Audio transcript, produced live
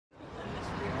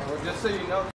just so you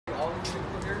know, all these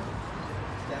people here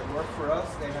that work for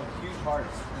us, they have huge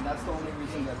hearts, and that's the only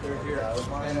reason that they're here.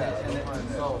 And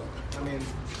so, I mean,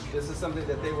 this is something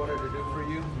that they wanted to do for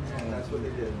you, and that's what they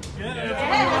did.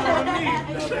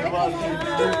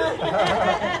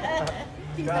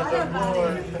 Casa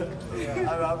Ford.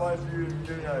 I want you to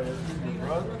do that,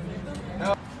 brother.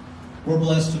 We're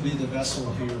blessed to be the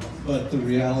vessel here, but the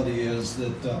reality is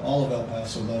that all of El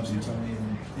Paso loves you, Tony,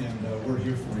 and we're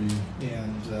here for you.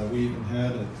 And we even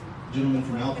had a gentleman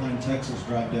from Alpine, Texas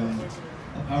drive down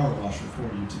a power washer for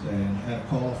you today, and had a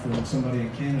call from somebody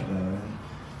in Canada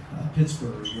and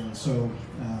Pittsburgh. And so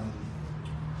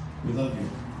we love you.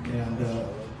 And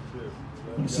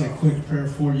I'm going to say a quick prayer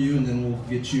for you, and then we'll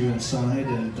get you inside.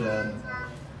 And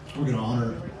we're going to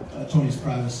honor Tony's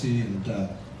privacy and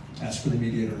ask for the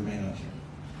media to remain up here.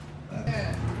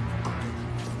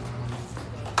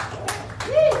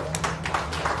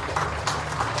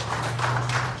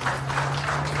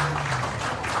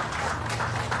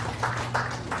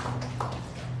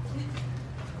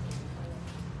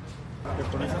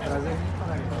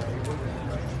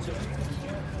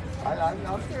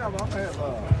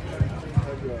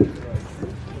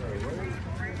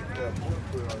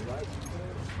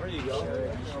 Where you go?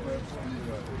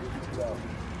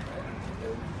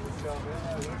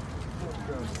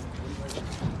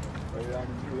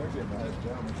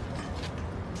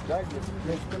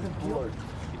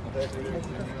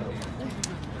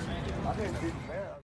 Thank you.